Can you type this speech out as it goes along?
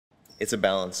it's a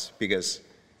balance because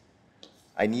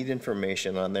I need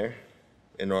information on there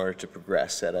in order to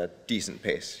progress at a decent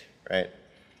pace, right?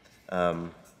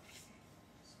 And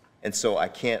so I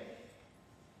can't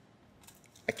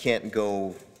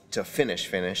go to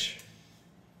finish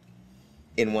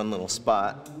in one little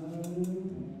spot,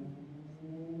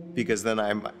 because then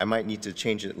I might need to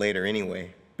change it later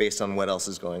anyway, based on what else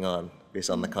is going on,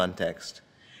 based on the context.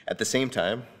 At the same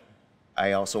time,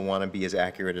 I also want to be as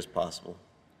accurate as possible,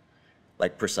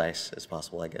 like precise as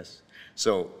possible, I guess.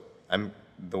 So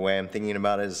the way I'm thinking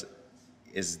about it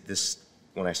is this,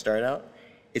 when I start out,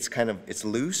 it's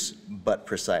loose but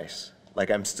precise.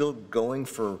 Like I'm still going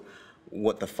for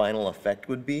what the final effect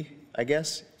would be, I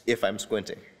guess, if I'm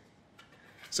squinting.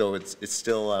 So it's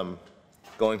still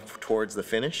going towards the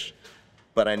finish,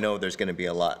 but I know there's going to be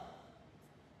a lot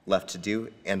left to do,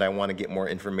 and I want to get more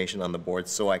information on the board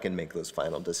so I can make those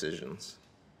final decisions.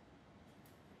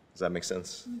 Does that make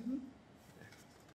sense? Mm-hmm.